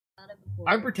it before.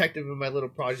 I'm protective of my little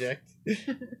project.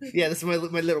 Yeah, this is my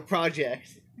little project.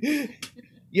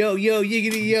 Yo,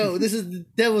 yiggity yo, this is the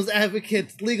Devil's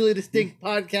Advocate's legally distinct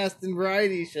podcast and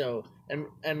variety show.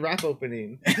 And rap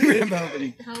opening.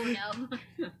 Oh no.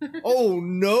 Oh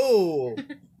no.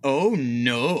 Oh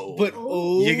no. But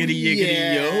yiggity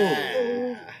yeah. yo.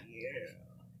 Oh,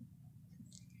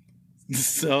 yeah.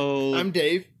 So I'm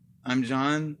Dave. I'm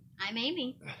John. I'm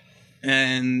Amy.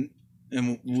 And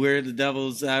we're the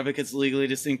Devil's Advocates Legally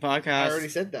Distinct Podcast. I already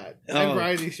said that. And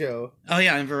variety show. Oh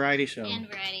yeah, and variety show. And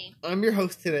variety. I'm your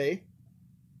host today.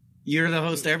 You're the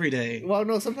host every day. Well,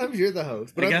 no, sometimes you're the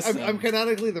host. But I'm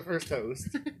canonically the first host.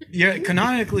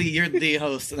 Canonically, you're the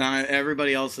host, and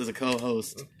everybody else is a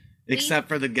co-host. Except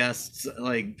for the guests,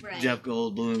 like Jeff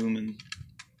Goldblum and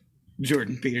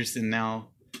Jordan Peterson now.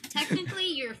 Technically,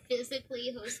 you're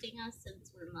physically hosting us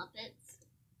since we're Muppets.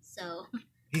 So...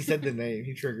 He said the name.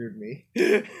 He triggered me.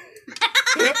 The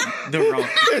wrong.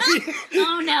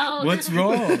 Oh no. What's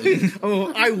wrong?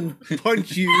 Oh, I will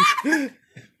punch you.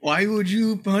 Why would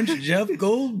you punch Jeff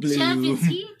Goldblum? Jeff,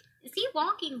 is he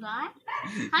walking by?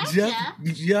 Hi, Jeff.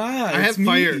 Yeah, I have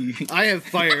fire. I have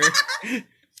fire.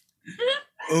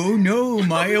 Oh no,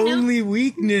 my only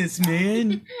weakness,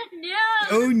 man. No.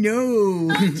 Oh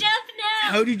no. Oh, Jeff, no.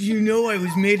 How did you know I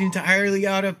was made entirely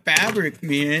out of fabric,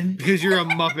 man? Because you're a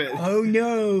Muppet. Oh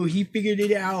no, he figured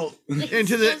it out.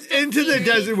 Into the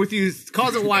desert with you,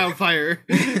 cause a wildfire.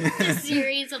 It's a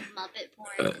series of Muppet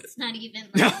porn. It's not even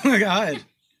like... Oh my god.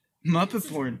 Muppet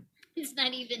porn. It's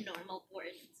not even normal porn.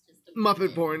 It's just a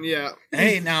Muppet porn, yeah.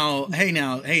 Hey now.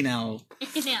 No.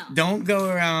 Don't go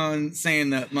around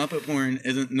saying that Muppet porn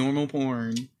isn't normal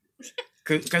porn.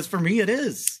 Because for me it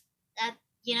is.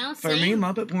 For me,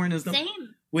 Muppet porn is the... Same.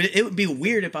 It would be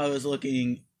weird if I was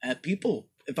looking at people.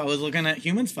 If I was looking at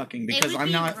humans fucking. Because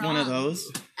I'm not wrong, one of those.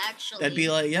 Actually.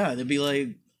 That'd be like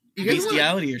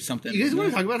bestiality or something. You guys want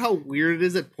to talk about how weird it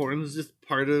is that porn is just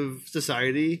part of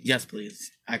society? Yes,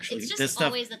 please. Actually, it's just this stuff.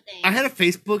 always a thing. I had a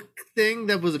Facebook thing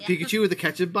that was a Pikachu with a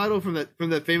ketchup bottle from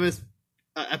that famous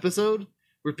episode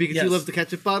where Pikachu loves the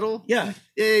ketchup bottle. Yeah.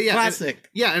 And Classic.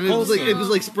 it was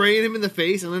like spraying him in the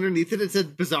face, and underneath it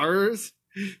said "Bizarres."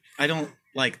 I don't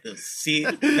like this. See,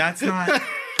 that's not.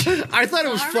 I thought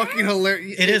it was fucking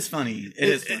hilarious. It is funny.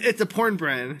 It's a porn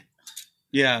brand.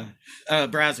 Yeah.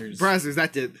 Brazzers.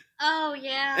 That did. Oh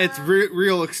yeah. It's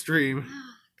real extreme.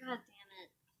 God damn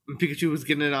it. And Pikachu was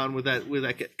getting it on with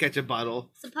that ketchup bottle.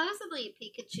 Supposedly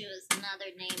Pikachu is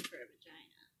another name for a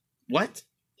vagina. What?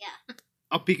 Yeah.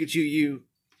 I'll Pikachu you.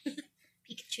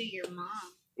 Pikachu your mom.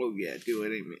 Oh yeah, do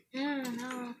it, ain't me.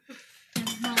 No.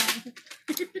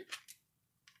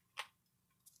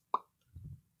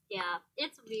 Yeah,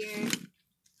 it's weird.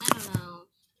 I don't know.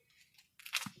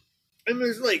 And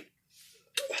there's like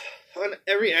on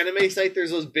every anime site,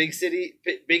 there's those big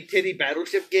titty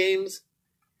battleship games.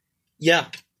 Yeah.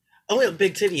 Oh, yeah,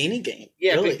 big titty any game.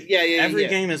 Yeah, really. Every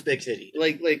game is big titty.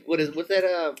 Like what's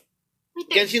that?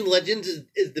 Genshin Legends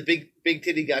is the big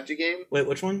titty gacha game. Wait,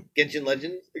 which one? Genshin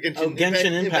Legends.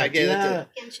 Genshin Impact. Yeah.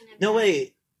 Genshin Impact. No,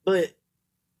 wait, but.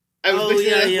 I was mixing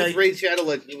that with Raid Shadow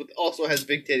Legends, which also has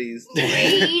big titties.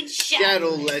 Raid Shadow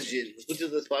Legends, which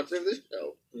is the sponsor of this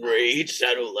show. Raid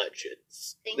Shadow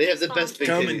Legends. They have the best big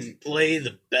Come titties. and play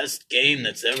the best game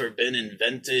that's ever been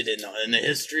invented in the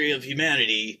history of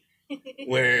humanity,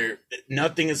 where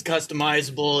nothing is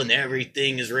customizable and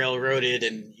everything is railroaded,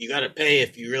 and you gotta pay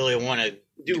if you really want to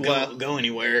go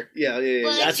anywhere. Yeah.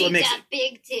 But that's what makes it.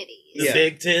 Big titties. The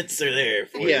big tits are there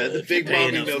for you. The big mommy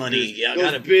enough money. Yeah,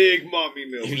 those big mommy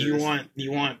milkers. If you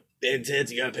want big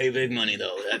tits, you gotta pay big money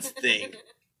though. That's the thing.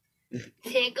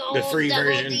 Big old the free double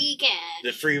version. D cash.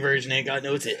 The free version ain't got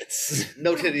no tits.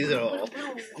 No titties at all.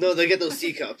 No, they get those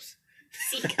C cups.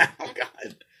 Oh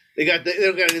God. They don't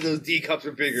got any of those D cups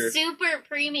are bigger. Super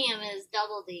premium is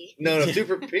double D. No,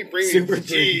 super premium Super is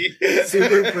G.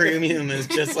 Super premium is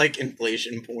just like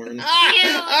inflation porn. Ew,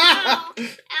 ow.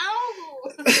 Ow.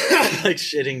 Like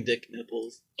shitting dick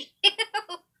nipples. Ew.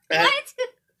 What?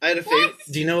 I had a favorite.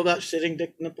 Do you know about shitting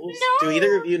dick nipples? No. Do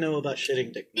either of you know about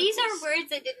shitting dick nipples? These are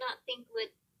words I did not think would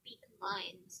be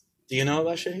combined. Do you know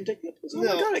about shitting dick nipples? Oh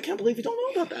No. my God, I can't believe you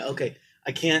don't know about that. Okay,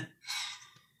 I can't.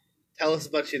 Tell us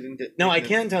about shitting dick. No, I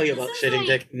can tell you about This is shitting like-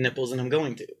 dick nipples, and I'm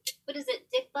going to. What is it?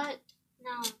 Dick butt?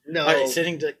 No. No. All right,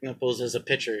 shitting dick nipples is a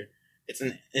picture. It's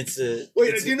a.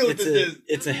 Wait, I do know what this is.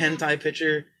 It's a hentai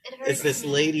picture. It hurts. It's this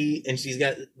lady, and she's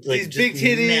got like These just big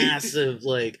titty- massive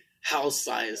like house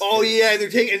size. Oh yeah, they're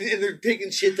taking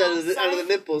shits out of the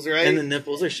nipples, right? And the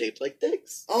nipples are shaped like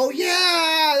dicks. Oh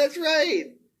yeah, that's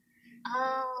right.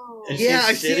 Oh. And Yeah, she's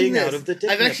I've seen shitting this. out of the dick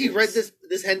I've actually read nipples.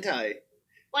 this hentai.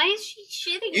 Why is she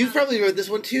shitting You've on probably it? read this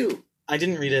one too. I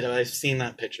didn't read it. I've seen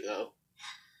that picture though.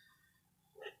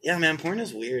 Yeah, man, porn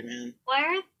is weird, man.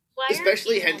 Why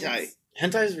Especially are humans- hentai.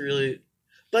 Hentai is really,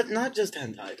 but not just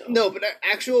hentai though. No, but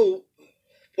actual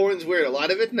porn's weird. A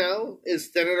lot of it now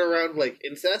is centered around like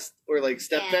incest or like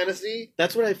step Yeah. fantasy.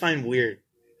 That's what I find weird.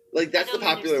 Like that's I the don't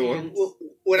popular understand. one.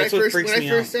 When That's I what first freaks me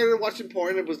out. started watching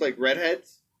porn, it was like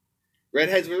redheads.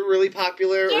 Redheads were really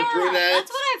popular, Yeah, or brunettes,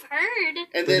 that's what I've heard. and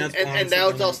then Brunettes, and blondes, now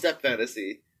it's all brunettes. step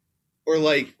fantasy,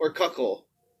 or cuckold.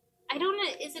 I don't know.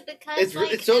 Is it because It's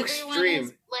like so everyone extreme.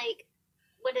 is like,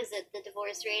 what is it? The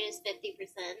divorce rate is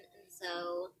 50%, and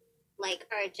so like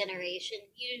our generation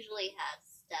usually has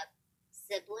step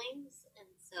siblings, and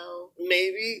so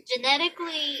Maybe.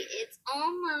 genetically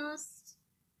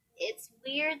it's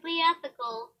weirdly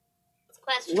ethical. It's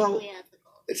questionably ethical.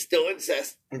 It's still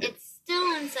incest. It's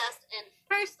still incest, and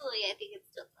personally, I think it's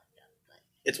still fucked up. But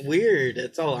It's weird.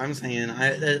 That's all I'm saying.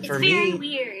 it's For very me,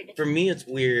 weird. for me, it's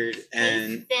weird,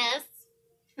 and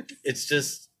This, it's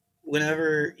just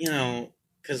whenever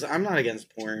because I'm not against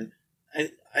porn.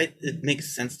 It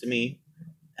makes sense to me,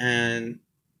 and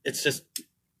it's just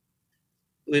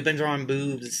we've been drawing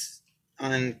boobs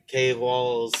on cave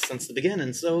walls since the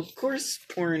beginning, so of course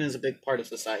porn is a big part of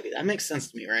society. That makes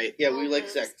sense to me, right? Yeah, we like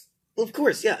sex. Well, of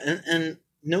course, yeah, and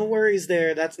no worries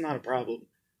there. That's not a problem.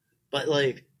 But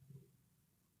like,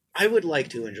 I would like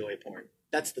to enjoy porn.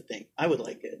 That's the thing. I would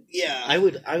like it. Yeah. I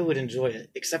would enjoy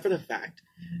it, except for the fact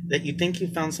that you think you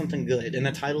found something good, and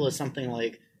the title is something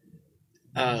like,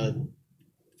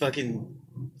 fucking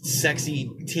sexy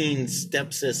teen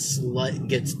stepsis slut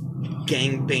gets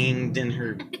gangbanged in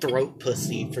her throat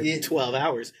pussy for Yeah. 12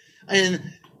 hours, and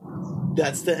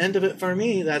that's the end of it for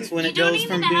me. That's when you it don't goes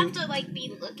even from being. have to like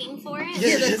be looking for it.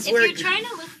 Yeah, that's if where you're it- trying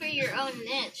to look for your own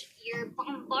niche, you're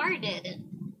bombarded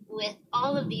with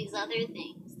all of these other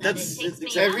things. That That's- it takes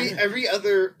it's me every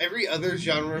out. every other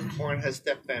genre of porn has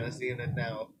step fantasy in it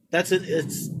now. That's it.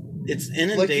 It's Like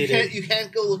inundated. you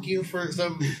can't go looking for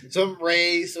some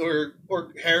race or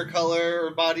hair color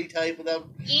or body type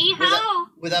Yeehaw!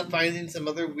 without finding some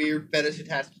other weird fetish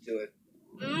attached to it.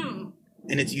 Mm.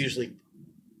 And it's usually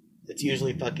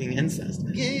fucking incest.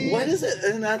 Yeah. What is it?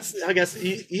 And that's, I guess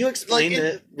you explained Like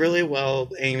it really well,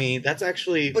 Amy. That's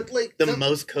actually But like the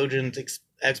most cogent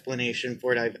explanation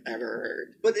for it I've ever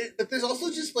heard. But there's also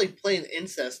just like plain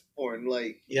incest porn,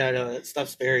 like, Yeah, no, that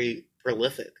stuff's very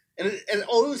prolific. and it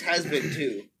always has been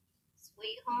too.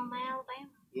 Sweet home Alabama.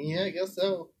 Yeah, I guess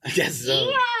so. I guess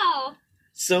so. Yeehaw!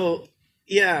 So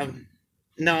yeah,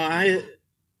 no,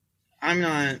 I'm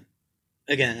not.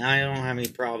 Again, I don't have any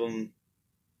problem.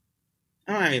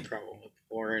 I don't have any problem with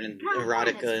porn and No, erotica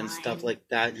it's and fine. stuff like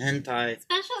that. Hentai.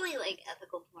 Especially like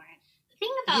ethical porn. The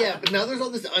thing about Yeah, but now there's all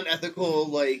this unethical,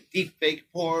 like, deep fake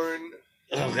porn.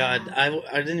 Oh god, I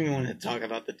didn't even want to talk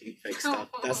about the deepfake stuff.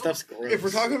 That stuff's gross. If we're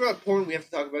talking about porn, we have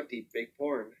to talk about deep fake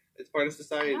porn. It's part of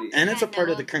society. and it's a I part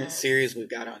know of the of current this. series we've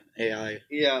got on AI.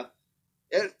 Yeah.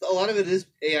 A lot of it is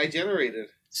AI generated.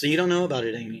 So you don't know about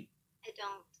it, Amy? I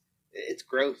don't. It's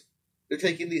gross. They're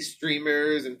taking these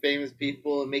streamers and famous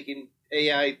people and making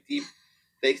AI deep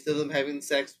fakes of them having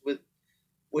sex with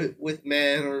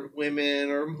men or women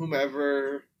or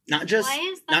whomever. Not just Why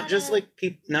is not that just a like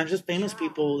not just famous job?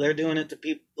 people. They're doing it to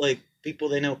people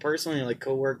they know personally, like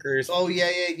coworkers. Oh yeah.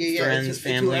 Friends, it's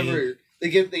family. whoever. They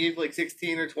give like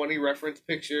 16 or 20 reference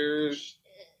pictures,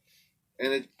 Shit.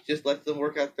 and it just lets them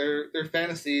work out their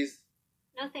fantasies.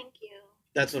 No, thank you.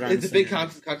 That's what I'm It's a saying.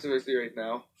 big controversy right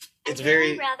now. It's I'd very-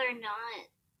 really rather not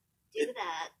do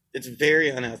that. It's very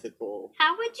unethical.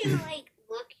 How would you like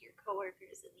look your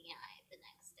coworkers in the eye the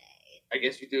next day? I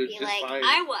guess you do it Be just like, fine.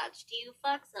 I watched you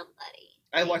fuck somebody.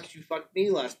 I watched you fuck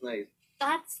me last night.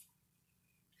 That's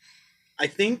I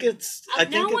think it's. I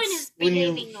think no it's one is when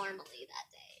you- behaving normally that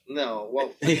day. No,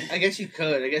 well, I guess you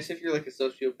could. I guess if you're like a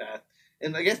sociopath.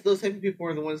 And I guess those type of people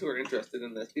are the ones who are interested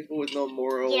in this. People with no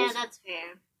morals. Yeah, that's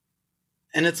fair.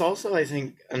 And it's also, I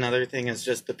think, another thing is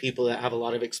just the people that have a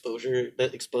lot of exposure,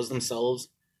 that expose themselves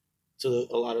to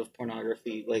a lot of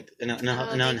pornography, like an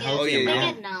unhealthy They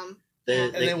amount. get numb.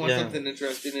 and they want yeah. something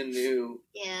interesting and new.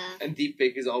 Yeah. And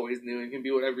deepfake is always new. It can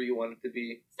be whatever you want it to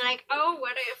be. It's like, oh,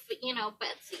 what if,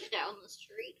 Betsy down the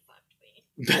street fucked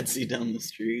me? Betsy down the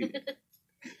street.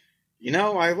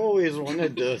 I've always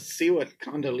wanted to see what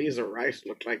Condoleezza Rice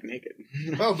looked like naked.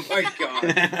 Oh my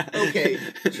god. Okay,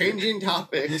 changing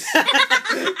topics.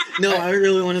 No, I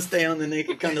really want to stay on the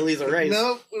naked Condoleezza Rice.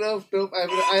 Nope.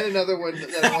 I had another one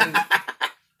that I wanted.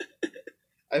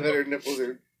 I bet her nipples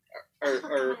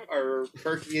are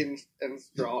perky and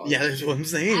strong. Yeah, that's what I'm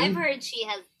saying. I've heard she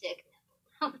has dick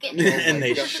Okay. And my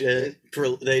they God. shit.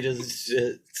 They just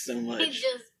shit so He much. just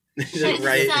Just shit the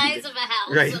right, size of a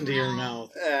house. right into your somehow.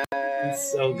 mouth.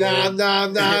 It's so Nom, good.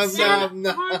 nom, nom, It's so- nom,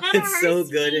 nom. Oh, that It's so hurts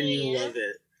good, and me. you love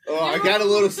it. Oh, I got a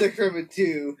little sick from it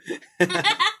too.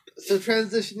 So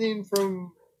transitioning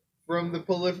from the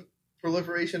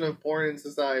proliferation of porn in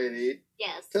society.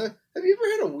 Yes. So, have you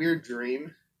ever had a weird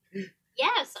dream?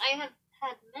 Yes, I have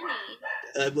had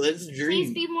many. Let's Please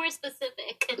dream. be more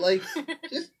specific. Like,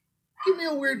 just give me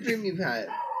a weird dream you've had.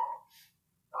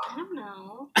 I don't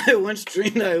know. I once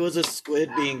dreamed I was a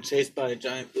squid being chased by a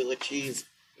giant wheel of cheese.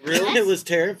 Really? It was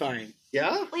terrifying.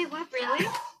 Yeah? Wait, what? Really?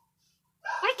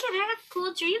 Why can't I have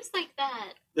cool dreams like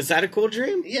that? Was that a cool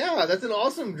dream? Yeah, that's an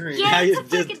awesome dream. Yeah, it's a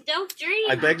did- fucking dope dream.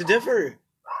 I beg to differ.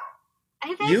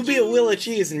 I've had You be a wheel of dreams-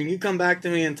 cheese and you come back to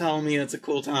me and tell me it's a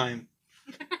cool time.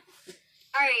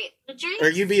 Alright, the dreams. Or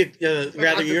you be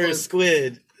rather you're a octopus.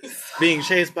 squid being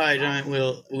chased by a giant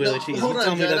wheel of cheese. Hold You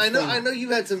tell on, me John. that's I fun. know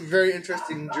you've had some very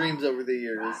interesting dreams over the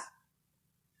years.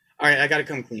 Alright, I gotta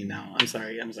come clean now. I'm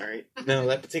sorry. No,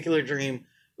 that particular dream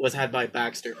was had by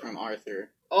Baxter from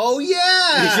Arthur. Oh yeah!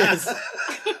 Yes.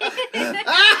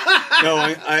 No, I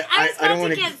was I about don't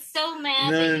want to get so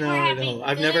mad. that you were having No.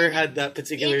 I've good, never had that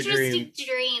particular interesting dream.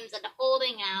 dreams and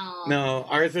holding out. No,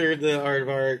 Arthur, the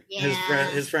aardvark, Yeah.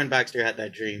 his friend Baxter had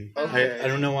that dream. Okay. I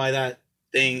don't know why that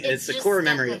thing. It's a just core stuck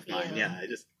memory with of mine. you. Yeah, I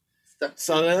just Stuck-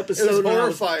 saw that It episode. was when I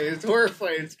was- horrifying. It's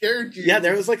horrifying. It scared you. Yeah,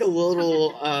 there was like a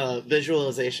little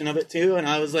visualization of it too, and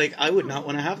I was like, I would not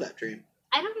want to have that dream.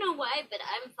 I don't know why, but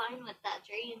I'm fine with that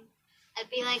dream. I'd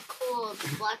be like, cool, it's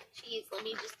a block of cheese, let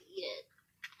me just eat it.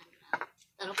 And,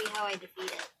 that'll be how I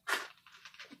defeat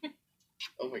it.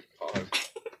 Oh my god.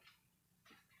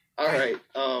 Alright,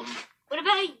 What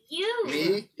about you?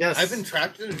 me? Yes, I've been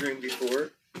trapped in a dream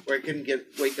before where I couldn't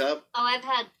wake up. Oh, I've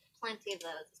had plenty of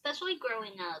those. Especially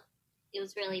growing up. It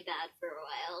was really bad for a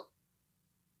while.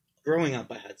 growing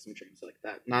up. I had some dreams like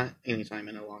that. Not any time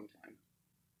in a long time.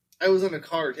 I was in a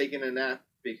car taking a nap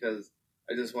because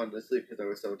I just wanted to sleep because I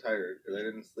was so tired because I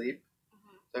didn't sleep.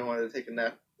 Mhm. So I wanted to take a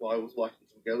nap while I was watching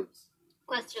some goats.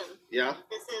 Question. Yeah?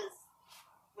 This is,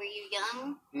 were you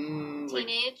young? Like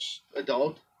Teenage?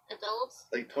 adult, Adult?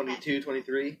 like 22,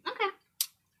 23. Okay.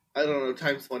 I don't know,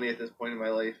 time's funny at this point in my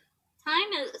life.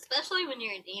 Time is, especially when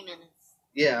you're a demon, it's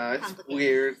Yeah, it's complicated.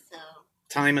 weird. So,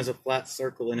 Time is a flat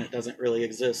circle, and it doesn't really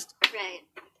exist. right.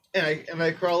 And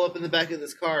I crawl up in the back of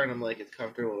this car and I'm like, it's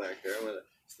comfortable back there. I'm gonna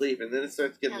sleep, and then it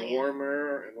starts getting Hell yeah.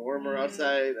 warmer and warmer Mhm.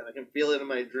 outside, and I can feel it in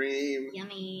my dream.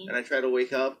 Yummy. And I try to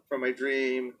wake up from my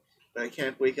dream, but I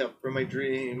can't wake up from my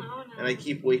dream. Oh no. And I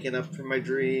keep waking up from my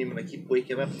dream, and I keep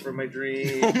waking up from my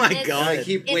dream. Oh my It's- And I god!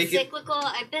 keep It's waking. cyclical.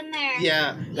 I've been there.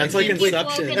 Yeah, That's I like keep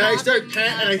Inception. woken And I up start and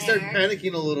pan- and I start there.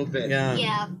 panicking a little bit. Yeah.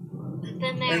 Yeah. I've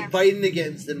been there. And fighting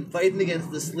against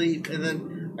the sleep, and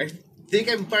then I think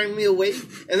I'm finally awake,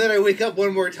 and then I wake up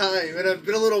one more time, and I've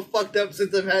been a little fucked up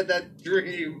since I've had that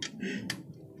dream.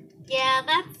 Yeah,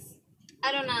 that's,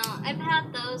 I don't know. I've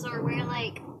had those or where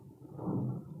like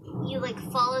you like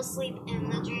fall asleep in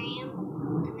the dream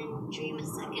and then dream a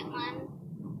second one.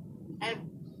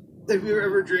 Have you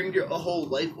ever dreamed a whole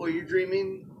life while you're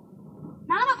dreaming?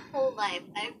 Not a whole life.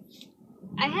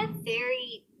 I have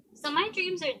very, so my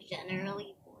dreams are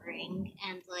generally boring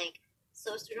and like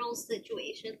social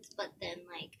situations, but then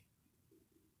like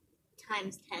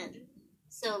times 10.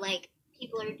 So like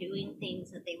people are doing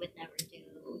things that they would never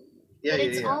do. Yeah, but yeah,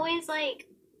 it's yeah. always like,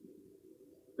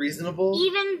 Reasonable?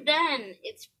 even then,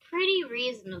 it's pretty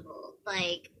reasonable.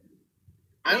 Like,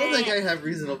 I don't think I have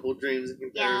reasonable dreams in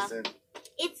comparison.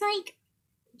 it's like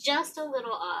just a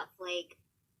little off. Like,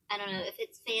 I don't know, if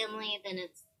it's family, then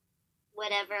it's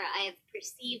whatever I've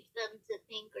perceived them to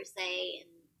think or say and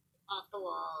off the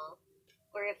wall.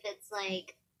 Or if it's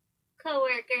like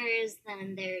coworkers,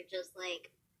 then they're just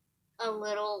like a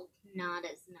little not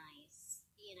as nice,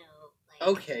 you know. Like,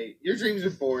 Okay, your dreams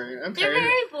are boring. I'm they're tired.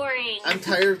 very boring. I'm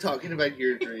tired of talking about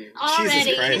your dreams. Already.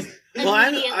 Jesus Christ. Well,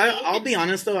 Immediately. I'll be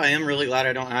honest though. I am really glad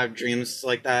I don't have dreams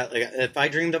like that. Like, if I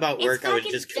dreamed about It's work, I would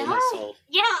fucking just kill dope. myself.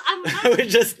 Yeah, I would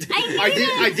just.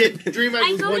 I did dream I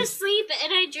I was go to once. sleep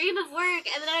and I dream of work,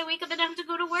 and then I wake up and have to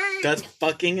go to work. That's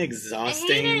fucking I exhausting.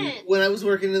 hate it. When I was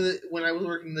working in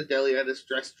the deli, I had a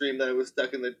stress dream that I was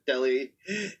stuck in the deli.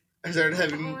 I started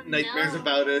having Oh, nightmares no.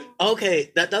 about it.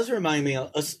 Okay, that does remind me.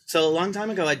 So a long time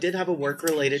ago, I did have a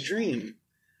work-related dream,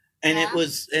 and Yeah?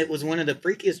 it was one of the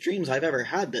freakiest dreams I've ever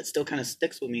had. That still kind of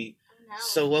sticks with me. Oh, no.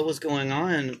 So what was going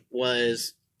on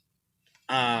was,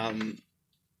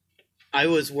 I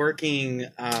was working. You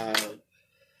were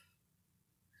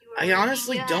I working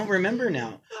honestly at don't remember the now.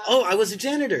 club. Oh, I was a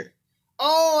janitor.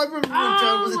 Oh, I remember when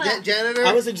John was a janitor.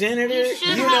 I was a janitor.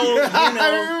 You know. I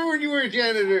remember when you were a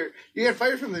janitor. You got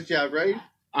fired from this job, right?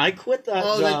 I quit that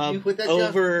job. You quit that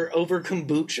over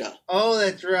kombucha. Oh,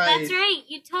 that's right. That's right.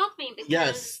 You told me because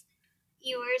Yes.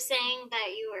 you were saying that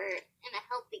you were in a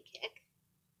healthy kick,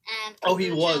 and He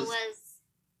kombucha was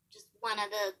just one of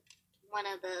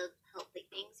the healthy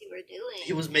things you were doing.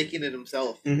 He was making it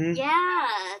himself. Mm-hmm. Yeah,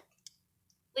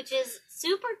 which is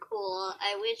super cool.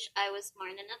 I wish I was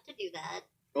smart enough to do that.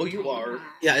 Oh, you are.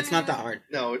 Yeah, it's not that hard.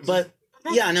 No, it's But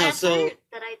That's yeah, no. So effort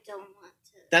that I don't want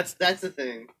to. that's the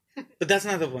thing. but that's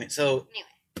not the point. So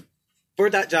Anyway. for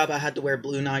that job, I had to wear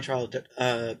blue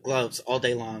nitrile gloves all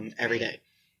day long, every day.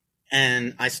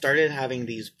 And I started having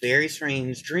these very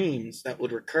strange dreams that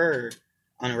would recur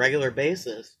on a regular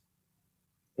basis,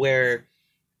 where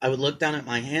I would look down at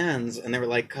my hands and they were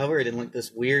like covered in like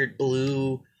this weird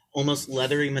blue, almost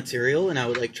leathery material, and I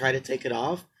would like try to take it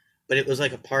off, but it was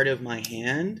like a part of my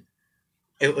hand.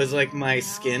 It was like my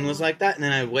skin was like that, and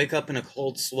then I'd wake up in a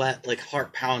cold sweat, like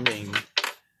heart pounding.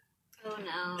 Oh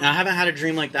no. And I haven't had a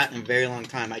dream like that in a very long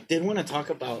time. I did want to talk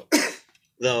about,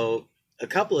 though, a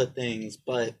couple of things,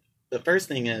 but the first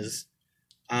thing is,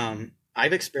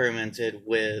 I've experimented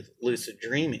with lucid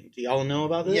dreaming. Do y'all know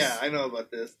about this? Yeah, I know about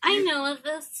this. I know of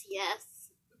this, yes,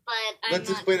 but Let's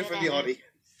not explain it good for at the audience.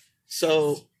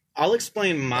 So I'll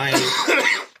explain my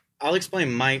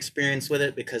experience with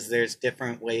it, because there's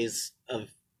different ways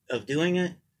of doing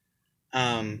it.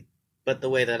 But the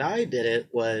way that I did it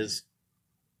was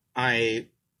I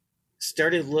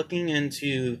started looking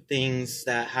into things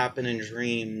that happen in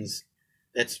dreams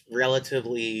that's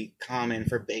relatively common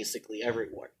for basically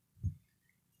everyone.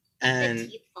 And The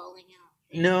teeth falling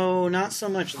out. no, not so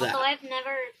much that. Although I've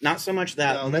never. Not so much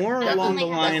that. No, More that along the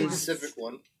only happens- lines. That's a specific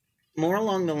one. More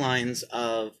along the lines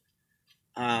of,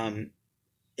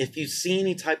 if you see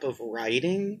any type of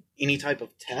writing, any type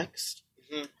of text,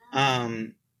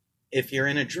 if you're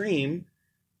in a dream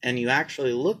and you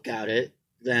actually look at it,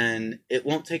 then it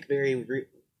won't take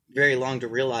very long to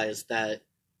realize that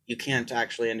you can't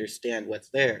actually understand what's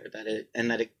there, that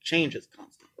it changes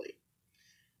constantly.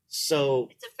 So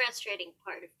It's a frustrating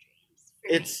part of dreams.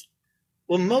 For it's,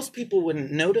 well, most people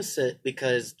wouldn't notice it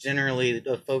because generally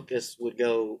the focus would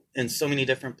go in so many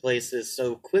different places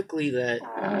so quickly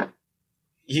that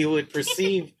you would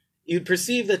perceive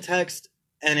the text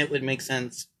and it would make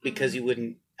sense because you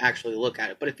wouldn't actually look at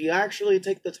it. But if you actually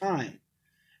take the time,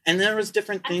 and there was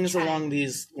different things along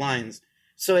these lines.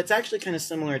 So it's actually kind of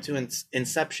similar to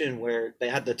Inception, where they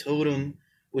had the totem,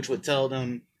 which would tell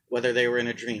them whether they were in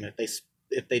a dream.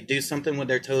 If they do something with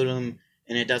their totem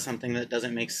and it does something that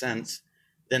doesn't make sense,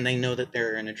 then they know that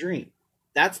they're in a dream.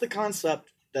 That's the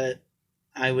concept that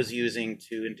I was using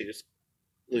to induce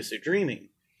lucid dreaming,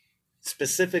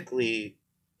 specifically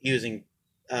using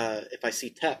if I see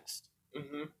text,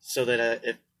 so that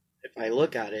if I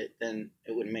look at it, then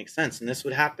it would make sense. And this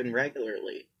would happen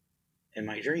regularly in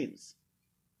my dreams.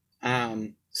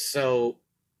 So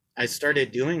I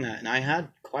started doing that, and I had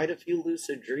quite a few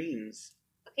lucid dreams.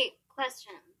 Okay,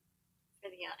 question for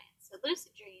the audience. So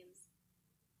lucid dreams,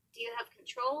 do you have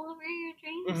control over your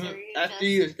dreams? Or you're After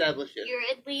you establish it. You're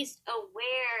at least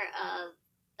aware of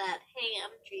that, hey,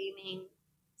 I'm dreaming,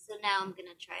 so now I'm going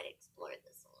to try to explore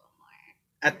this a little more.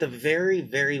 At the very,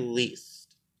 very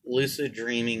least, lucid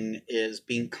dreaming is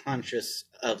being conscious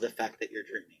of the fact that you're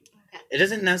dreaming. Okay. It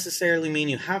doesn't necessarily mean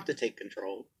you have to take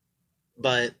control,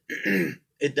 but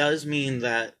it does mean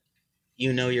that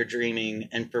you know you're dreaming,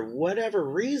 and for whatever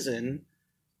reason,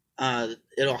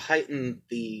 it'll heighten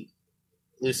the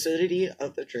lucidity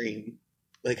of the dream,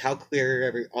 like how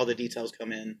clear all the details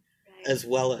come in, Right. as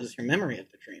well as your memory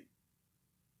of the dream.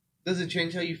 Does it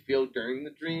change how you feel during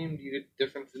the dream? Do you get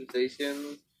different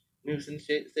sensations, new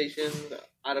sensations,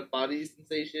 out-of-body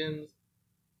sensations?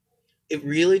 It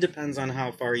really depends on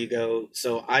how far you go.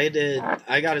 So I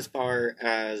got as far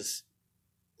as,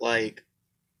 like,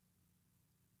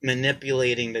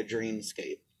 manipulating the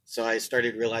dreamscape. So I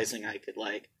started realizing I could,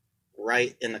 like,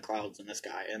 write in the clouds in the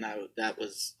sky, and that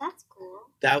was That's cool.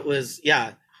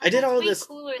 yeah. I did all Way this.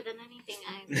 cooler than anything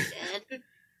I ever did.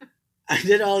 I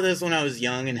did all this when I was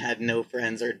young and had no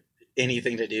friends or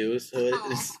anything to do. So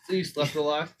So you slept a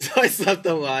lot? so I slept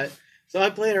a lot. So I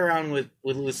played around with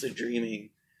lucid dreaming,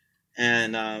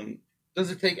 and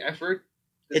Does it take effort?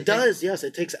 it does. Yes,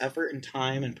 it takes effort and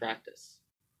time and practice,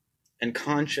 and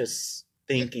conscious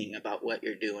thinking about what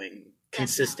you're doing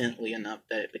consistently enough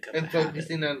that it becomes And a habit.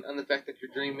 focusing on the fact that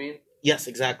you're dreaming? Yes,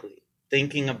 exactly.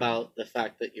 Thinking about the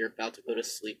fact that you're about to go to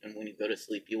sleep, and when you go to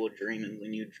sleep, you will dream, and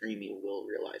when you dream, you will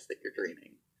realize that you're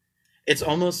dreaming. It's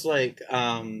almost like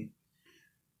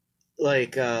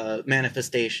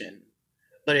manifestation.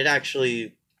 but it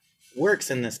actually works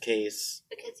in this case.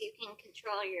 Because you can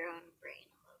control your own brain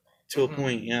a little bit. To a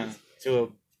point, yeah. To a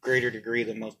greater degree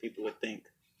than most people would think.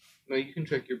 No, you can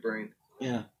trick your brain.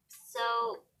 Yeah.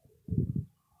 So,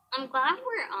 I'm glad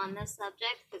we're on this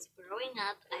subject, because growing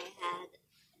up, I had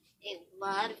a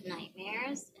lot of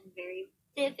nightmares, and very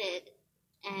vivid,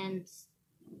 and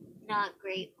not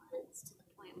great ones, to the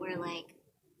point where, like,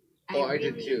 I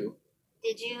did too.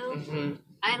 Did you? Mm-hmm.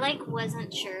 I,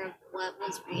 wasn't sure of what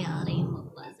was reality and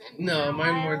what wasn't. No,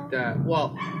 mine weren't that.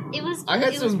 Well, It was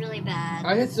was really bad.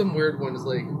 I had some weird ones.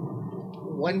 Like,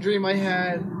 one dream I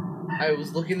had, I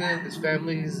was looking at this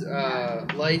family's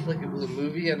life like it was a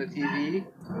movie on the TV,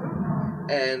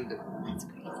 and That's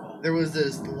crazy. there was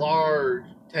this large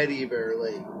teddy bear,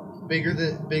 like bigger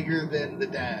than the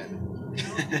dad,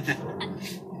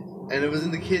 and it was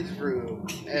in the kids' room,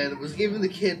 and it was giving the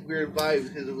kid weird vibes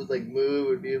because it would like move, it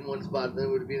would be in one spot, and then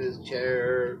it would be in his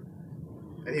chair,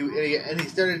 and he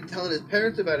started telling his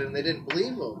parents about it, and they didn't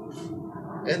believe him,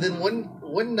 and then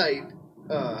one night,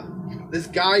 this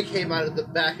guy came out of the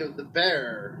back of the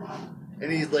bear.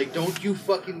 And he's like, "Don't you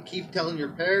fucking keep telling your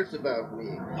parents about me.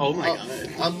 Oh my god.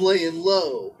 I'm laying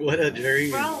low." What a dream.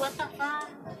 Bro, what the fuck?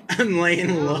 I'm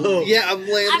laying low. Yeah, I'm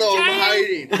laying low. I'm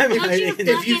hiding. I'm Don't hiding. you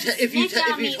If you snitch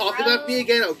on me, talk bro. about me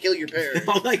again, I'll kill your parents.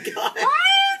 Oh my god. What?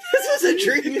 This was a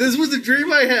dream. This was a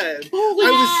dream I had. Holy I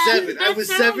Yeah, was 7. I that was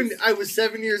sounds- 7. I was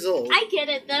 7 years old. I get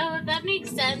it, though. That makes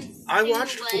sense. I to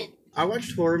watched what- I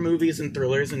watched horror movies and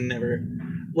thrillers and never.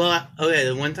 Well, okay,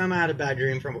 the one time I had a bad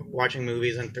dream from watching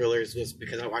movies and thrillers was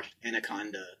because I watched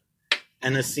Anaconda.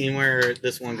 And the scene where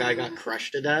this one guy got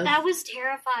crushed to death, That was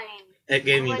terrifying. it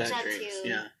gave I me watched bad that dreams. too.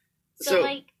 Yeah. So, So-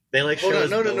 like, They like Hold show on, us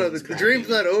no. bones The cracking. dream's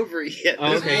not over yet. Oh,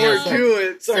 There's okay, more yeah, to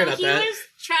it. Sorry so about he that. was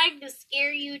trying to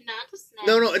scare you not to snap.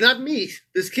 No, not me.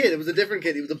 This kid. It was a different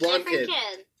kid. He was a blonde Different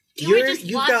kid. You were just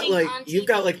You've got watching like on you've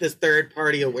got TV. like this third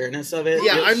party awareness of it.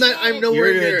 Yeah, Holy I'm shit.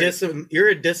 nowhere You're near a it. you're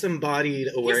a disembodied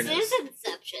awareness. This is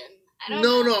Inception. I don't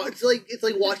No, know. it's like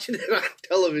watching it on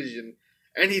television,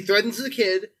 and he threatens the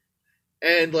kid,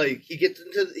 and like he gets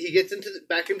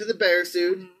back into the bear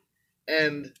suit, Mhm.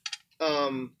 and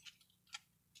the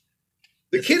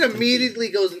This kid is confusing. immediately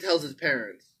goes and tells his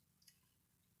parents,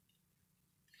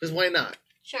 because why not?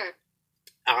 Sure.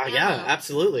 Yeah,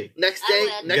 absolutely. Next I day,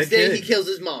 would. next Good day kid. he kills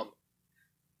his mom.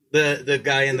 The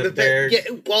guy in the bear. Yeah,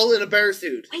 while in a bear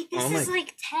suit. Wait, this Oh my- is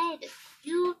like Ted.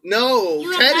 You No,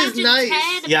 Ted Ted is nice.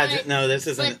 Ted, Yeah, but, no, this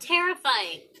but isn't.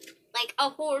 terrifying. Like a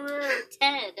horror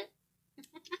Ted.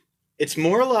 It's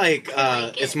more like I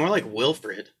like it. it's more like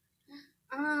Wilfred.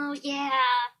 Oh yeah.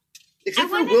 Except I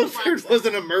for wanted to Wilfred watch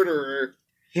wasn't a murderer.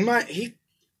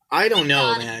 I don't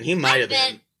know, thought- man. He might have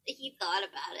bet been. He thought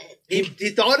about it. He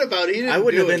thought about it. He didn't I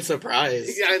wouldn't do have been it.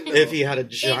 surprised Yeah, I know. if he had a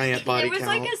giant body There was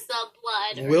count. like a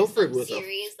subplot or Wilfred some was a-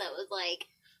 series that was like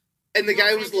And the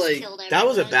guy Wilfred was just like, killed That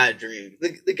was a everyone. bad dream.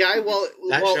 the guy That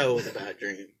while show was a bad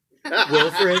dream.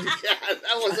 Wilfred? Yeah,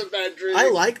 that was a bad dream. I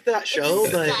like that show,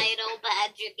 It's but societal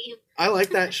bad dream. I like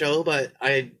that show, but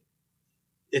I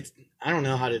don't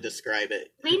know how to describe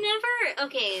it. We never.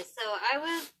 Okay, so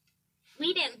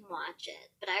we didn't watch it,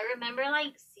 but I remember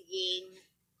like seeing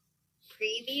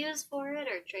previews for it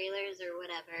or trailers or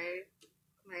whatever,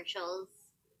 commercials,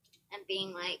 and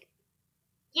being like,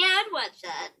 "Yeah, I'd watch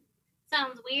that.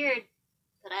 Sounds weird,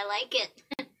 but I like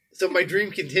it." So my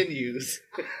dream continues.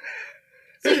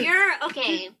 So you're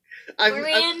okay. I'm, We're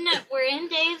in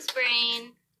Dave's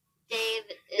brain. Dave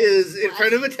is in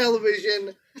front of a watching-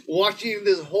 television watching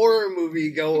this horror movie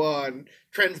go on.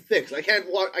 Transfixed. I can't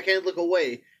look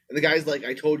away. And the guy's like,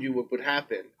 "I told you what would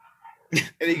happen."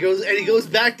 And he goes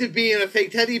back to being a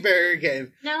fake teddy bear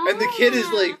again. No. And the kid is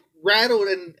like rattled,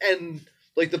 and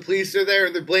like the police are there,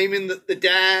 and they're blaming the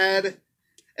dad,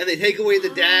 and they take away the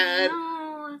dad,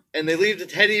 Oh, and they leave the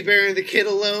teddy bear and the kid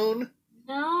alone.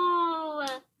 no.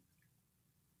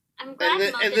 I'm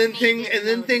glad. And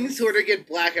then things sort of get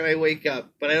black, and I wake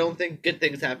up, but I don't think good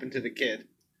things happen to the kid.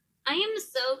 I am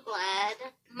so glad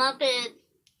Muppet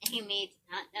Amy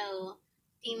did not know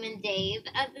Demon Dave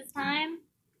at this time,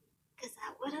 because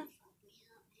that would have fucked me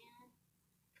up, man.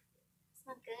 It's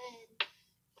not good.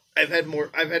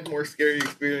 I've had more scary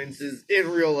experiences in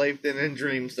real life than in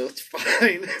dreams, so it's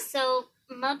fine. So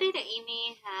Muppet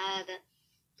Amy had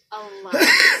a lot of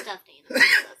stuffed animals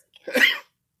as a kid,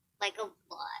 like a lot.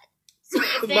 So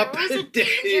if there was a Muppet Dave.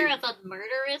 danger of a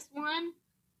murderous one,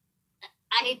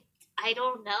 I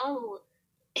don't know.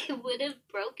 It would have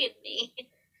broken me.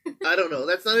 I don't know.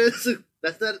 That's if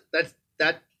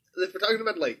we're talking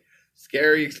about like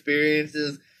scary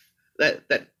experiences that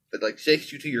like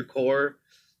shakes you to your core.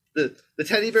 The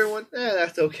teddy bear one,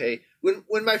 that's okay.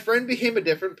 When my friend became a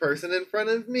different person in front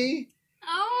of me,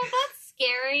 Oh, that's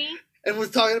scary. and was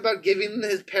talking about giving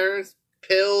his parents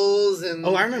pills and...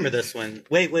 Oh, I remember this one.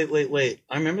 Wait.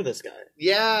 I remember this guy.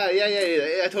 Yeah.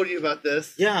 I told you about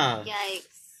this. Yeah. Yikes.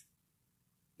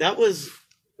 That was...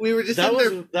 We were just that in was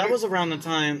there... that was around the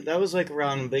time. That was like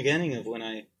around the beginning of when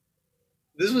I.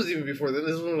 This was even before then.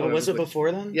 This was when Oh, was it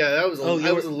before then? Yeah, I was a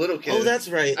little kid. Oh, that's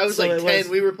right. I was So like 10. was-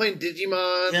 We were playing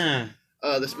Digimon. Yeah.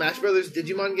 The Smash Brothers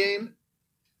Digimon game.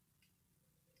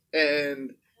 And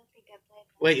I don't think I played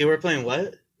that. Wait, you were playing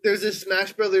what? there's this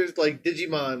Smash Brothers like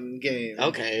Digimon game.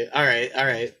 Okay. All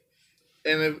right.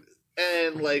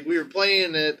 And like we were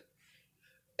playing it,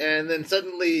 and then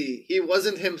suddenly he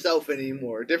wasn't himself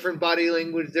anymore. Different body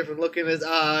language, different look in his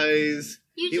eyes.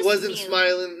 You He just wasn't knew.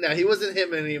 smiling. No, he wasn't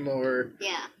him anymore.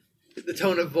 Yeah. The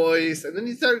tone of voice, and then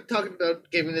he started talking about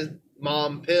giving his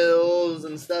mom pills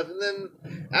and stuff. And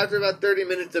then after about 30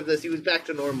 minutes of this, he was back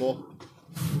to normal.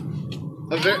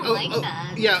 I don't like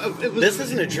that. Yeah, it was. This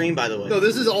isn't a dream, by the way. No,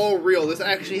 this is all real. This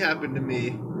actually happened to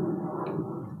me.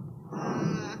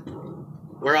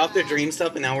 We're off the dream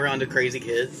stuff, and now we're on to crazy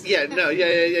kids. Yeah, no,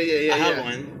 yeah. I have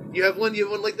one. You have one? You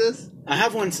have one like this? I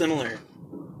have one similar.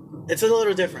 It's a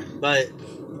little different, but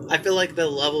I feel like the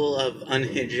level of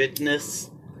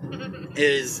unhingedness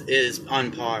is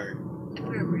on par.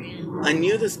 Appropriate. I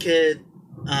knew this kid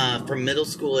from middle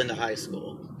school into high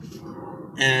school,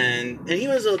 and he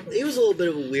was a little bit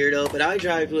of a weirdo, but I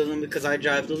jived with him because I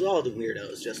jived with all the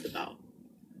weirdos just about.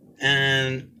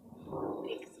 And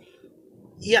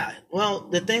yeah, well,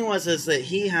 the thing is that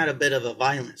he had a bit of a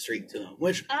violent streak to him,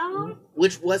 which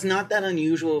was not that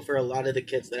unusual for a lot of the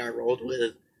kids that I rolled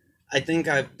with. I think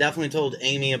I've definitely told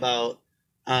Amy about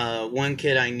one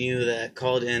kid I knew that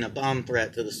called in a bomb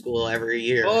threat to the school every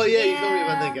year. Oh yeah, you told me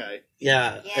about that guy.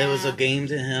 Yeah, Yeah. it was a game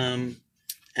to him,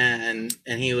 and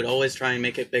he would always try and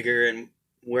make it bigger and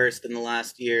worse than the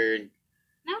last year.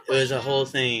 No, It was a whole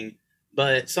thing.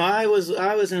 But so I was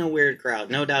in a weird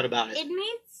crowd, no doubt about it. It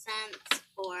made sense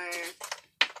for.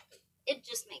 It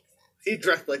just makes sense. He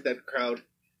dressed like that crowd.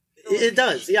 It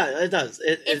does, yeah, it does.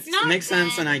 It's not makes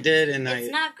sense, good. and I did, and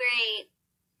It's not great.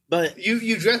 But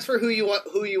You dress for who you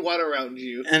want around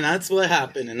you. and that's what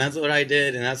happened, and that's what I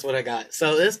did, and that's what I got.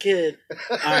 So this kid,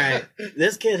 all right,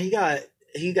 this kid, he got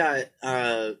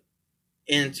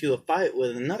into a fight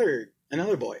with another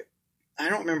boy. I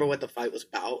don't remember what the fight was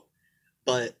about,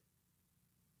 but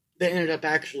they ended up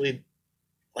actually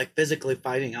like physically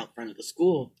fighting out front of the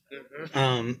school.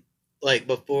 Mhm. Like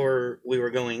before we were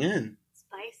going in.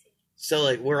 Spicy. So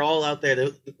like we're all out there.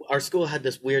 Our school had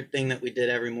this weird thing that we did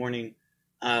every morning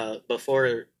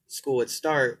before school would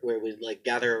start, where we'd like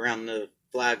gather around the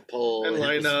flagpole And it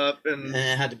line was- up and... and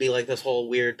it had to be like this whole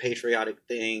weird patriotic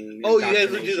thing. Oh, you guys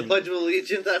would do the indoctrination. Pledge of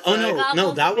Allegiance Oh outside? no,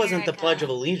 Gobble that wasn't the America. Pledge of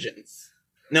Allegiance.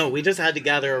 No, we just had to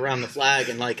gather around the flag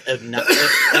and like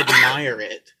admire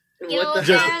it. Yo, What the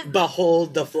Just hell?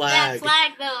 behold the That flag.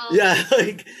 flag, though. Yeah,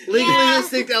 like Legally Yeah.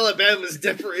 distinct Alabama is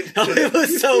different. it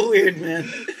was so weird, man.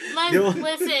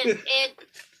 Listen,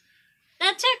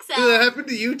 that checks Did that out. happen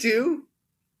to you too?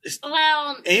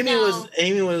 Well, Amy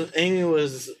no.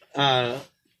 was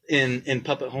in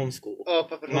Puppet Homeschool. Oh,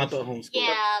 Puppet Muppet Homeschool. Homeschool.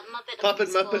 Yeah, Muppet Puppet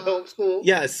Homeschool. Homeschool.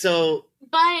 Yeah, so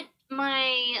But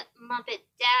my Muppet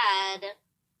dad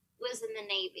was in the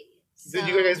Navy. So. Did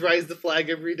you guys rise the flag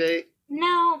every day?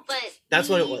 No, but that's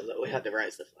what it was. Though. We had to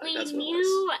rise the flag. We That's what it was.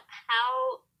 knew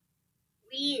how.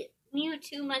 We knew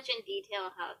too much in detail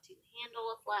how to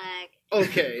handle a flag.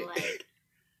 Okay. Like,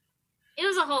 it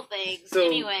was a whole thing. So,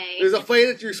 anyway, There's a fight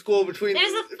at your school between...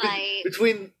 There's a fight.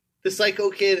 Between the psycho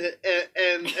kid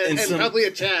and some- probably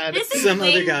a Chad. This is some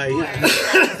way other guy, more yeah.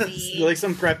 sexy. like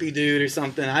some preppy dude or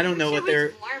something. I don't know There what they're.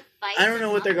 was more fights I don't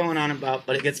know what they're than going on about,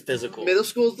 but it gets physical. Middle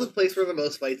school's the place where the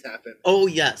most fights happen. Oh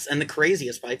yes, and the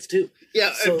craziest fights too.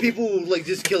 Yeah, So- and people like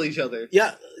just kill each other.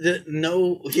 Yeah, yes.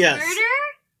 Murder?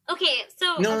 Okay,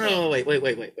 so No, okay. no, wait.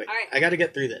 right. I got to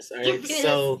get through this. All right, Get through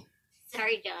so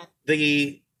Sorry, John.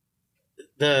 they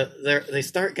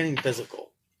start getting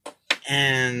physical,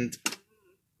 and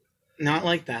not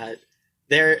like that.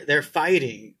 They're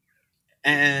fighting,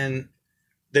 and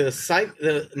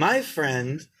my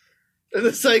friend,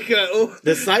 The psycho.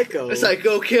 the psycho, The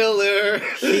psycho killer.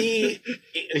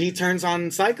 he turns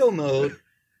on psycho mode,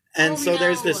 and Oh, so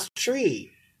there's no. this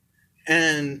tree,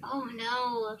 and Oh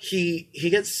no. he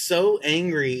gets so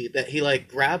angry that he like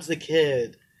grabs the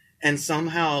kid and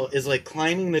somehow is like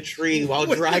climbing the tree while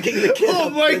dragging the kid. Oh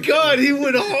up my with god, him. he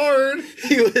went hard.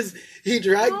 He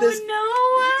dragged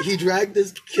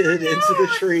this kid into the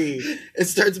tree and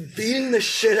starts beating the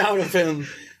shit out of him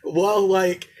while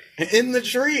like in the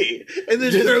tree, and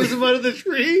then throws him out of the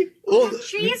tree. Well, The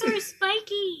trees were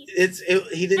spiky.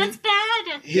 He didn't. That's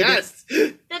bad. Yes,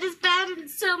 That is bad in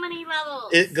so many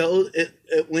levels.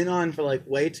 It went on for like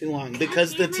way too long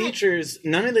because the damn it. teachers,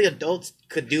 none of the adults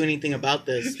could do anything about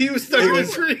this. he was stuck in a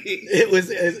tree.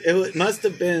 It must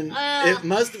have been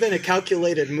a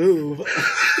calculated move.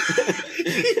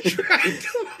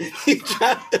 He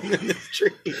trapped him in this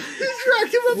tree. He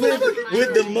tracked him up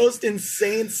with the most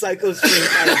insane psycho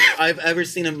strength I've ever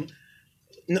seen him.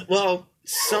 Well,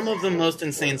 some of the most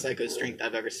insane psycho strength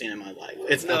I've ever seen in my life.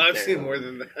 It's No, up I've there. seen more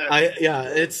than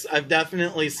that. I've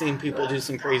definitely seen people do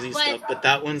some crazy stuff, but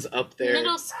that one's up there.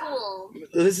 Middle school.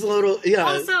 This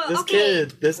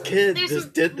kid There's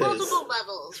just did this. multiple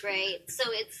levels, right? So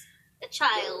it's a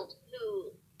child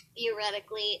who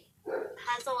theoretically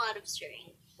has a lot of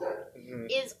strength,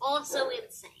 is also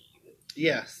insane.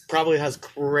 Yes, Probably has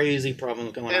crazy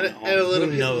problems going on at home. and a Who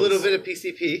knows? little bit of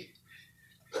PCP.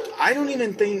 I don't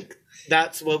even think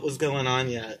that's what was going on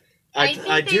yet.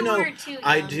 I do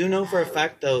know for a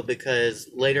fact though, because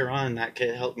later on that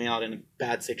kid helped me out in a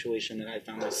bad situation that I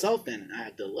found myself in, and I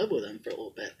had to live with him for a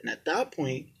little bit. And at that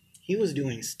point, he was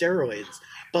doing steroids,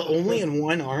 but only in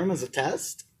one arm as a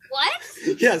test.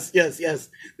 What? Yes.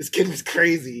 This kid was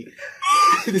crazy.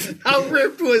 How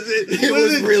ripped was it? It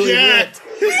was really jacked?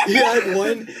 ripped. He had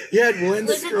one Was it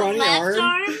the scrawny left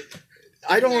arm?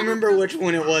 I don't remember which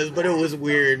one it was, but it was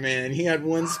weird, man. He had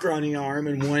one scrawny arm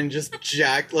and one just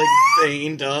jacked, like,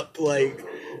 veined up, like...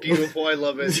 Beautiful, I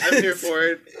love it. I'm here for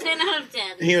it. 10 out of 10.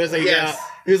 He was like, Yes.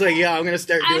 yeah, I'm gonna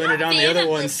start doing I'm it a on the fan other of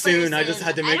one this soon. I just person.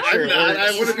 had to I make don't sure I'm it not. worked.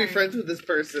 I want to be friends with this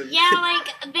person. Yeah,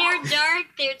 like, they're dark,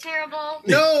 they're terrible.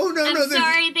 No. I'm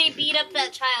sorry they beat up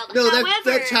that child. No, However,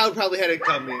 that child probably had it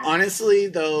coming. Honestly,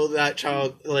 though, that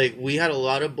child, like, we had a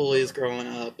lot of bullies growing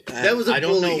up. And That was a I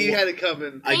don't bully. know He what- had it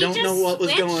coming. I They don't know just what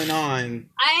was switched. going on.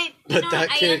 I But that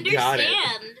kid got it.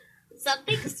 understand.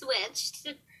 Something switched,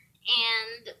 and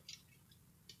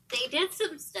they did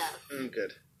some stuff.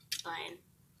 Good. Fine.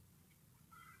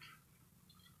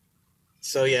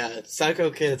 So yeah,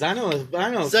 psycho kids. I know.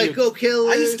 Psycho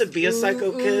killer. I used to be a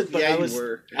psycho kid, but yeah, I was you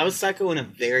were. I was psycho in a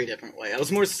very different way. I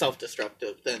was more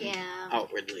self-destructive than Yeah.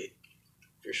 outwardly,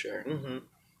 for sure. Mm-hmm.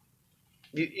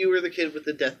 You were the kid with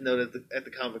the death note at the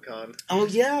Comic-Con. Oh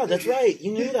yeah, that's right.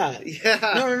 You knew that.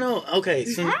 Yeah. No. Okay,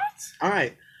 so What? all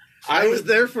right. I was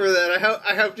there for that.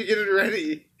 I have to get it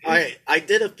ready. I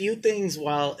did a few things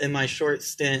while in my short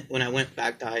stint when I went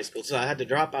back to high school. So I had to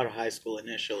drop out of high school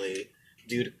initially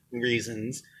due to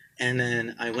reasons, and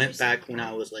then I went back when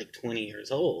I was like 20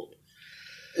 years old.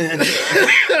 And a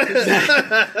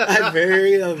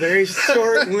very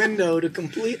short window to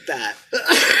complete that,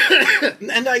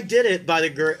 and I did it by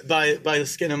the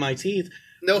skin of my teeth.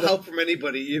 No help from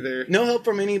anybody either. No help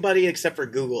from anybody except for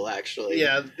Google, actually.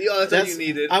 Yeah, that's all you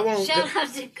needed. I won't. Shout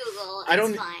out to Google. I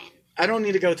don't- It's fine. I don't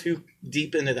need to go too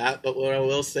deep into that, but what I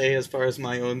will say as far as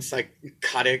my own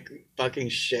psychotic fucking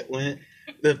shit went,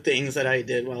 the things that I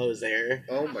did while I was there.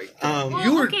 Oh my god.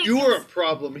 Well, you were a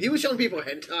problem. He was showing people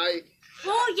hentai.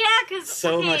 Well, yeah, because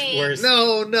So much worse.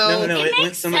 No. No, It it went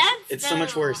makes so much. sense, It's so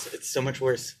much though. worse. It's so much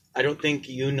worse. I don't think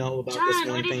you know about John, this what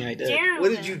one did thing you I did. do? What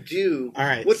did you do? All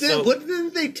right. What so,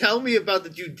 didn't they tell me about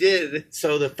that you did?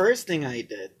 so the first thing I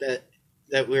did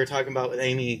that we were talking about with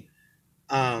Amy,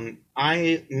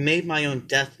 I made my own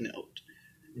Death Note.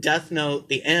 Death Note,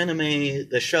 the anime,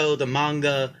 the show, the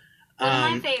manga. One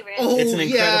of my favorites. Oh, It's an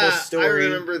incredible yeah, story. I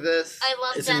remember this. I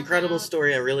love It's Death an incredible Note.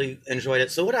 story. I really enjoyed it.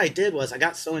 So what I did was I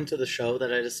got so into the show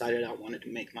that I decided I wanted to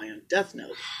make my own Death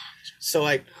Note. So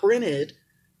I printed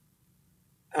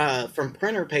from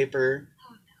printer paper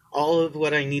all of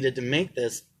what I needed to make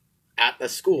this at the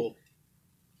school.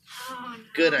 Oh, no.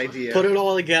 Good idea. Put it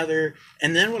all together,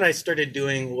 and then what I started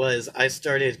doing was I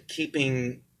started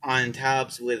keeping on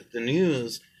tabs with the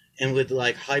news and with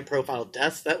like high profile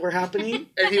deaths that were happening.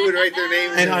 And he would write their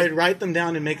names. And in. I'd write them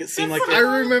down and make it seem like I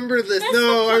remember this. That's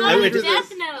No, the I plot I of would- remember Death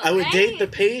this. Note, I would right? date the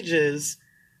pages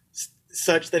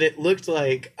such that it looked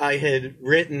like I had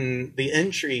written the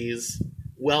entries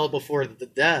well before the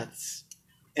deaths,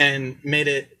 and made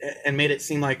it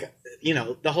seem like, you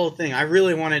know, the whole thing. I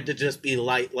really wanted to just be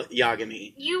light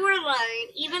Yagami. You were lying,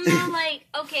 even though, like,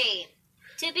 okay,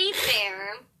 to be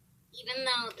fair, even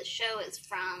though the show is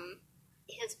from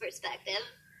his perspective,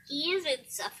 he is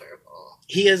insufferable.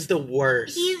 He is the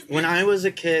worst. He's- When I was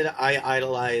a kid, I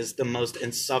idolized the most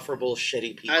insufferable,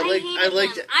 shitty people. I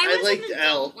liked him. I was liked an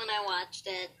L. adult when I watched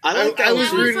it. I like I was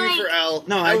I was rooting like- for L.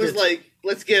 No, I I was did- like,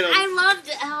 let's get him. I loved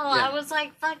L. Yeah. I was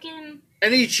like, fucking...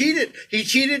 And he cheated. He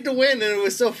cheated to win, and it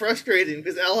was so frustrating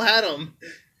because L had him.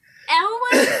 L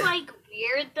was, like,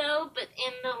 weird, though, but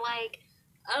in the, like,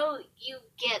 oh, you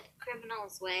get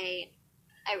criminal's way.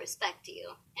 I respect you.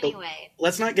 Anyway.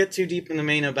 Let's not get too deep in the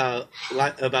main about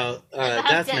Death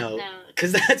Note, Note.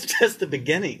 because that's just the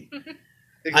beginning.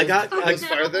 It goes no.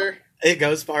 farther. It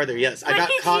goes farther, yes. What did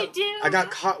you do? I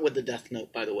got caught with the Death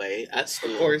Note, by the way, at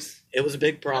school. Of course. It was a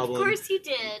big problem. Of course you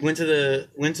did. Went to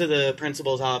the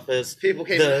principal's office. People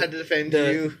came and had to defend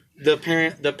you. The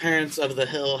parents of the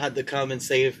hill had to come and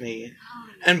save me. Oh,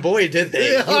 no. And boy, did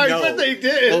they. Yeah, I bet they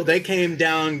did. Oh, they came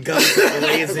down guns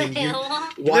blazing. The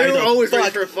Why they were always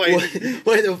ready for a fight.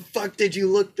 Why the fuck did you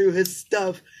look through his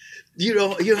stuff?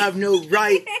 You have no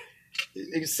right.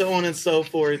 So on and so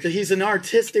forth. He's an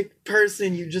artistic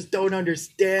person. You just don't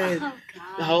understand. Oh,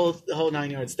 God. The whole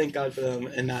 9 yards. Thank God for them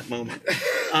in that moment.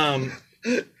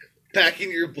 Back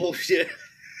in your bullshit.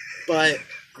 But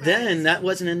then that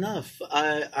wasn't enough.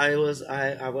 I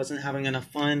wasn't having enough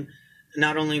fun.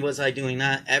 Not only was I doing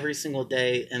that, every single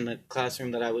day in the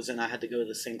classroom that I was in, I had to go to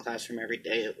the same classroom every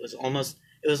day. It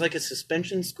was like a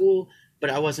suspension school, but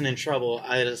I wasn't in trouble.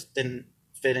 I just didn't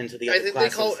fit into the other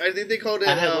classes. I think they called it.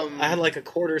 I had like a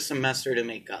quarter semester to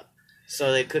make up,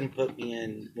 so they couldn't put me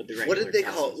in with the regular. What did they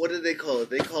classes. call it? What did they call it?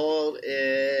 They called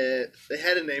it. They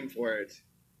had a name for it.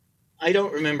 I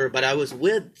don't remember, but I was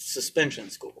with suspension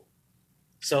school,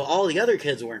 so all the other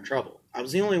kids were in trouble. I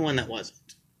was the only one that wasn't.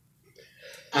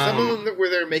 Some of them were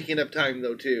there making up time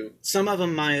though too. Some of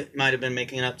them might have been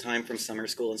making up time from summer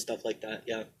school and stuff like that.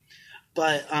 Yeah,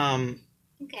 but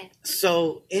Okay.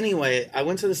 So anyway, I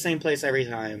went to the same place every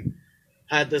time.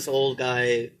 Had this old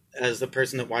guy as the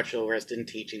person that watched over us, didn't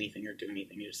teach anything or do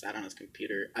anything. He just sat on his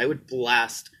computer. I would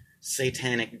blast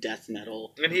satanic death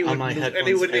metal on my headphones and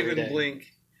he wouldn't every even day.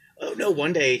 blink. Oh no!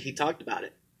 One day he talked about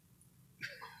it.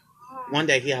 One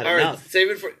day he had All right, enough. save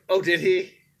it for. Oh, did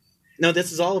he? No,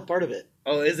 this is all a part of it.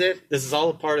 Oh, is it? This is all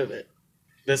a part of it.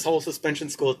 This whole suspension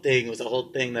school thing was a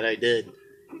whole thing that I did.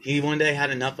 He one day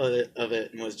had enough of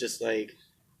it and was just like,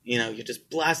 you're just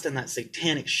blasting that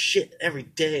satanic shit every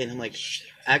day. And I'm like,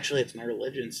 actually, it's my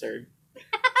religion, sir.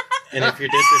 And if you're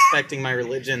disrespecting my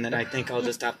religion, then I think I'll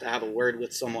just have to have a word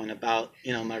with someone about,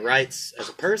 my rights as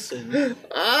a person. John,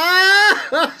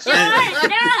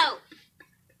 no!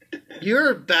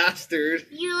 You're a bastard.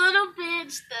 You little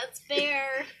bitch, that's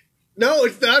fair. No,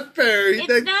 it's not fair. It's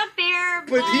not fair,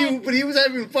 but he was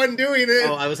having fun doing it.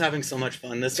 Oh, I was having so much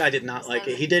fun. This guy did not like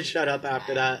it. He did shut up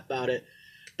after that about it.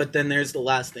 But then there's the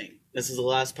last thing. This is the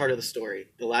last part of the story.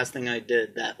 The last thing I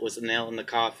did that was a nail in the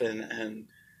coffin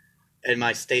and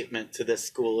my statement to this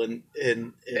school in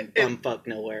bumfuck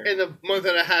nowhere. In the month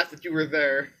and a half that you were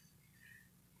there.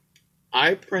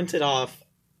 I printed off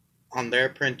on their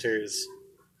printers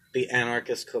the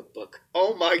Anarchist cookbook.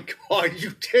 Oh my God,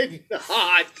 you did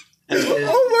not.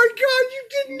 Oh my God, you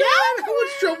did not. How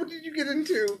much trouble did you get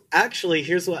into? Actually,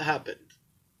 here's what happened.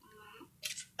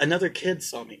 Another kid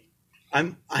saw me.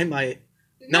 I might.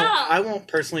 No, I won't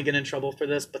personally get in trouble for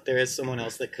this, but there is someone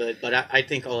else that could. But I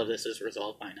think all of this is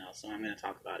resolved by now, so I'm going to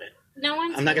talk about it.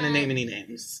 I'm not going to name any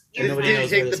names. Did he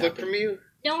take the book from you?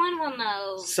 No one will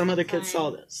know. Some other kids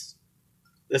saw this.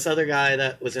 This other guy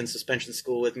that was in suspension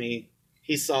school with me,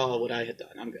 he saw what I had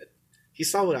done. I'm good. He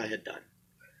saw what I had done.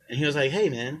 And he was like, hey,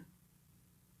 man,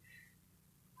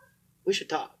 we should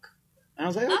talk. And I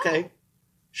was like, okay,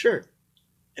 sure.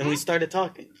 And we started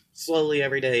talking slowly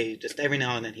every day. Just every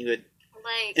now and then he would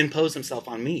impose himself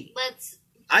on me. Let's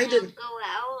I didn't go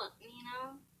out,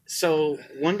 So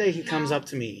one day he comes up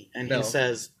to me and he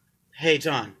says, hey,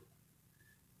 John,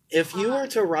 if you were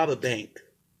to rob a bank,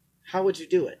 how would you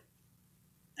do it?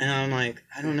 And I'm like,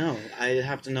 I don't know. I'd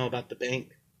have to know about the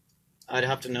bank. I'd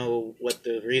have to know what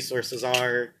the resources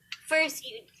are. First,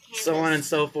 you so on and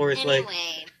so forth. Anyway.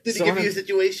 Did he give you a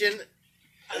situation?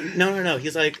 No.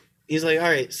 He's like, all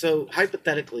right. So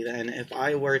hypothetically, then, if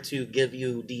I were to give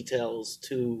you details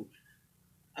to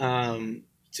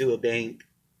a bank,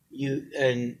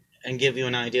 and give you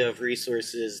an idea of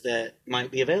resources that might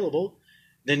be available,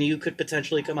 then you could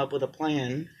potentially come up with a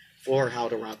plan for how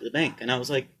to rob the bank. And I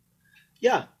was like,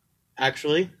 yeah,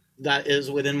 actually, that is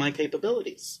within my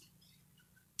capabilities.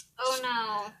 Oh,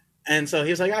 no. And so he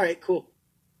was like, all right, cool.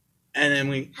 And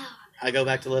then I go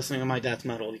back to listening to my death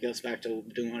metal. He goes back to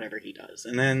doing whatever he does.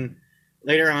 And then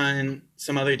later on,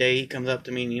 some other day, he comes up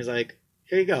to me and he's like,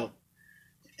 here you go.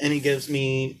 And he gives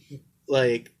me,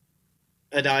 like,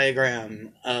 a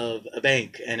diagram of a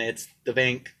bank. And it's the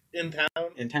bank in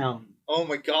town. Oh,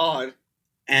 my God.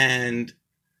 And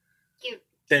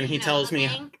then he tells me...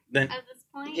 Then, at this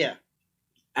point? Yeah.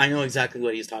 I know exactly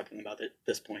what he's talking about at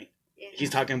this point. Yeah. He's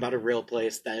talking about a real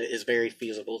place that is very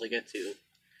feasible to get to.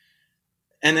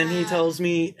 And then he tells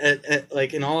me,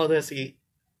 like in all of this,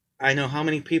 I know how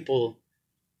many people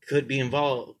could be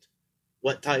involved,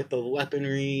 what type of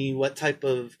weaponry, what type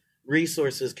of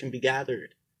resources can be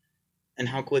gathered, and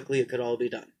how quickly it could all be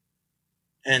done.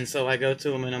 And so I go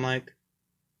to him and I'm like,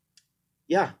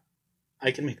 yeah,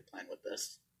 I can make a plan with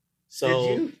this. So,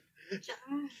 Did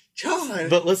you? John!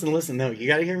 but listen, no, you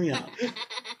gotta hear me out.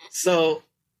 So,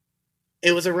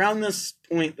 it was around this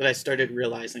point that I started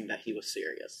realizing that he was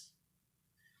serious.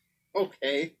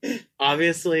 Okay.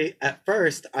 Obviously, at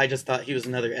first, I just thought he was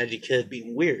another edgy kid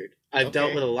being weird. I've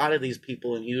dealt with a lot of these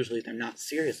people, and usually they're not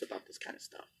serious about this kind of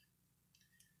stuff.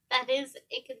 That is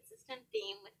a consistent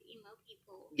theme with emo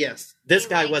people. Yes. This They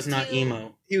guy like was not to-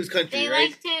 emo. He was country, They right?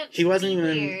 like to. He wasn't be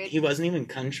even. weird. He wasn't even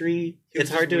country. He was It's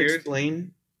hard just to weird?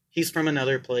 explain. He's from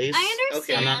another place. I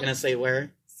understand. I'm not gonna say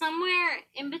where, Somewhere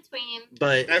in between.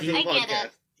 but After the I get podcast.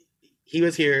 it. he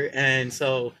was here, and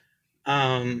so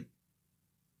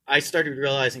I started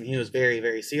realizing he was very,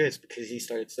 very serious because he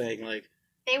started saying like,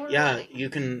 They were. "Yeah, really- you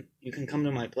can come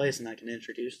to my place, and I can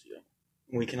introduce you.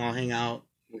 We can all hang out.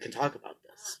 We can talk about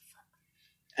this."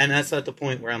 And that's at the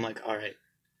point where I'm like, "All right,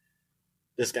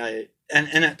 this guy." And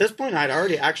at this point, I'd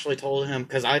already actually told him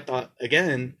because I thought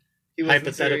again. He wasn't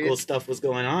Hypothetical serious. stuff was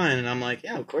going on, and I'm like,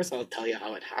 yeah, of course I'll tell you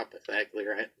how it hypothetically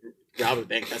right rob a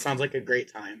bank. That sounds like a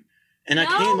great time. And I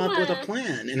came up with a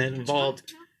plan, and it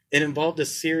involved a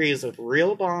series of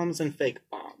real bombs and fake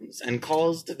bombs, and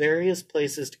calls to various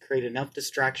places to create enough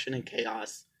distraction and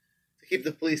chaos To keep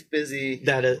the police busy.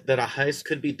 that a heist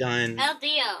could be done, El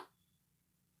Dio.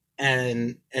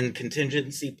 and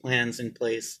contingency plans in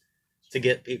place to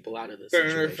get people out of this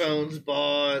Burner situation. phones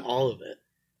bought. All of it.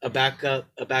 A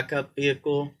backup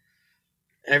vehicle,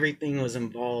 everything was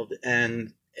involved,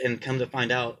 and come to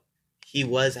find out, he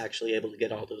was actually able to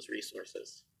get all those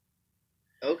resources,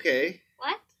 Okay.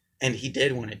 What? and he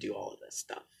did want to do all of this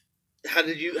stuff. How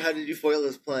did you foil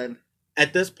his plan?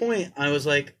 At this point, I was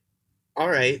like, all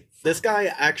right, this guy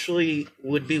actually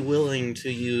would be willing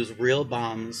to use real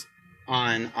bombs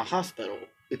on a hospital,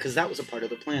 because that was a part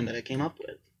of the plan that I came up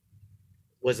with,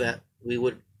 was that we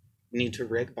would need to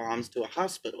rig bombs to a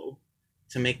hospital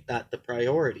to make that the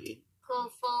priority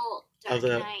Go full Dark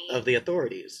Knight. of the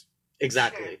authorities.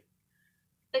 Exactly. Sure.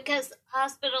 Because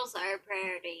hospitals are a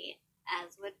priority,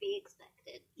 as would be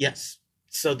expected. Yes.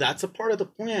 So that's a part of the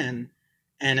plan.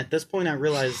 And at this point, I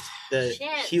realized that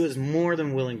Shit. he was more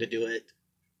than willing to do it.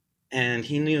 And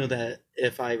he knew that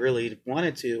if I really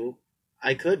wanted to,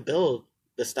 I could build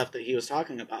the stuff that he was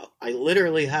talking about. I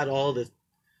literally had all the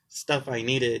stuff I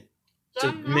needed to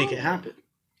Don't make it know. happen.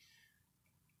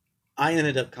 I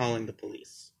ended up calling the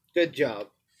police. Good job.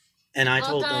 And I Well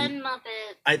told done, them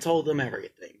Muppet. I told them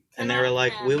everything. And they Good were on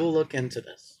like, them. we will look into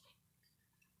this.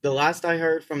 The last I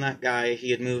heard from that guy,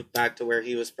 he had moved back to where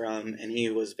he was from, and he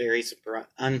was very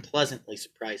unpleasantly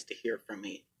surprised to hear from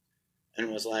me.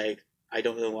 And was like, I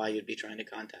don't know why you'd be trying to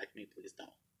contact me. Please don't.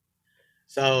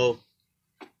 So,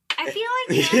 I feel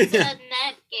like that's a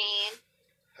net gain.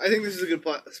 I think this is a good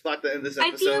spot to end this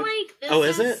episode. I feel like this oh,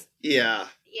 is it? Yeah.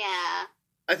 Yeah.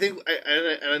 I think,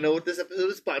 and I know what this episode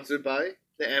is sponsored by.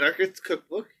 The Anarchist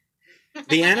Cookbook.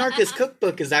 The Anarchist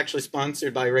Cookbook is actually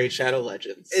sponsored by Raid Shadow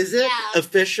Legends. Is it? Yeah.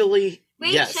 Officially,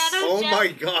 Raid yes. Shadow- Oh Jeff- my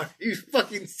god, are you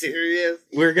fucking serious?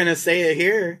 We're going to say it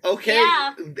here. Okay,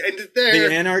 Yeah. end it there.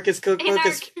 The Anarchist Cookbook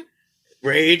is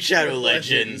Raid Shadow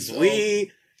Legends. Legends.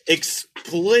 We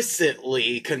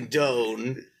explicitly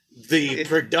condone the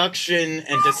production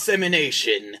and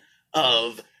dissemination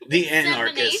of the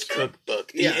Anarchist Insemination?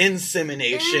 Cookbook. The Yeah.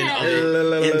 insemination Yeah.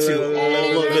 of it into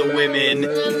all of the women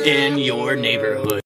in your neighborhood.